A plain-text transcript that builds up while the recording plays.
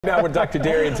Now with Dr.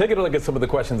 Darien, taking a look at some of the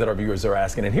questions that our viewers are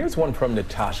asking. And here's one from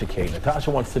Natasha K.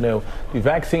 Natasha wants to know, do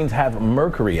vaccines have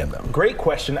mercury in them? Great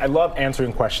question. I love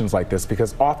answering questions like this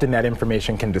because often that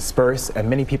information can disperse and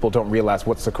many people don't realize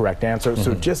what's the correct answer.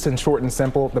 So just in short and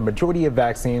simple, the majority of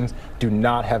vaccines do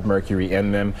not have mercury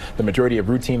in them. The majority of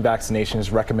routine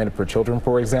vaccinations recommended for children,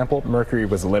 for example, mercury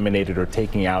was eliminated or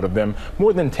taken out of them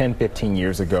more than 10, 15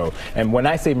 years ago. And when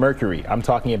I say mercury, I'm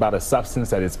talking about a substance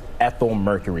that is ethyl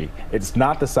mercury. It's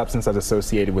not the substance that's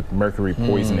associated with mercury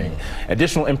poisoning.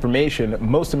 Additional information,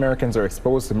 most Americans are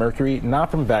exposed to mercury not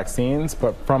from vaccines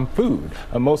but from food,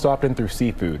 most often through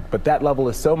seafood. But that level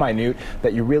is so minute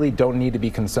that you really don't need to be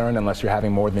concerned unless you're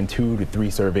having more than 2 to 3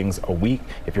 servings a week.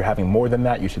 If you're having more than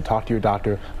that, you should talk to your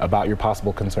doctor about your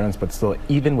possible concerns, but still,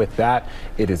 even with that,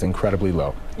 it is incredibly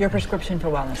low. Your prescription for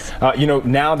wellness? You know,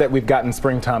 now that we've gotten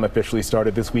springtime officially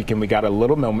started this week and we got a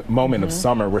little moment of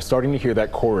summer, we're starting to hear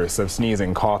that chorus of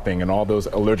sneezing, coughing, and all those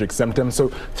allergic symptoms.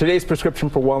 So today's prescription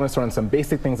for wellness are on some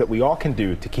basic things that we all can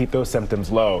do to keep those symptoms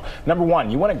low. Number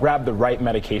one, you want to grab the right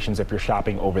medications if you're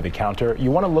shopping over the counter. You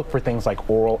want to look for things like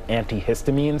oral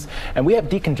antihistamines, and we have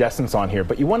decongestants on here,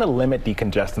 but you want to limit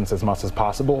decongestants as much as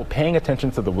possible. Paying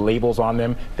attention to the labels on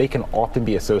them, they can often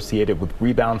be associated with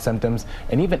rebound symptoms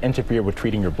and even interfere with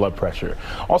treating your blood pressure.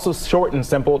 Also, short and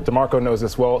simple, DeMarco knows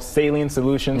this well, saline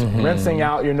solutions. Rinsing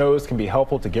out your nose can be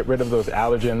helpful to get rid of those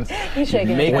allergens.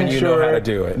 Making sure know how to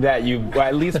do it. That you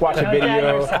at least watch a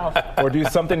video or do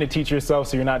something to teach yourself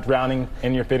so you're not drowning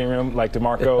in your fitting room like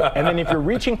DeMarco. And then if you're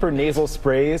reaching for nasal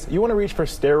sprays, you want to reach for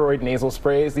steroid nasal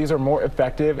sprays. These are more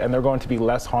effective and they're going to be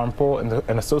less harmful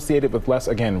and associated with less,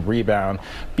 again, rebound.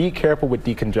 Be careful with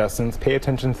decongestants. Pay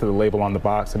attention to the label on the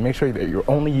box and make sure that you're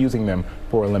only using them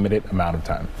for a limited amount of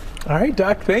time. All right,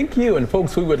 Doc, thank you. And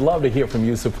folks, we would love to hear from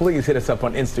you, so please hit us up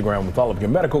on Instagram with all of your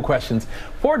medical questions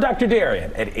for Dr.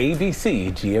 Darien at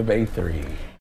ABC GMA3.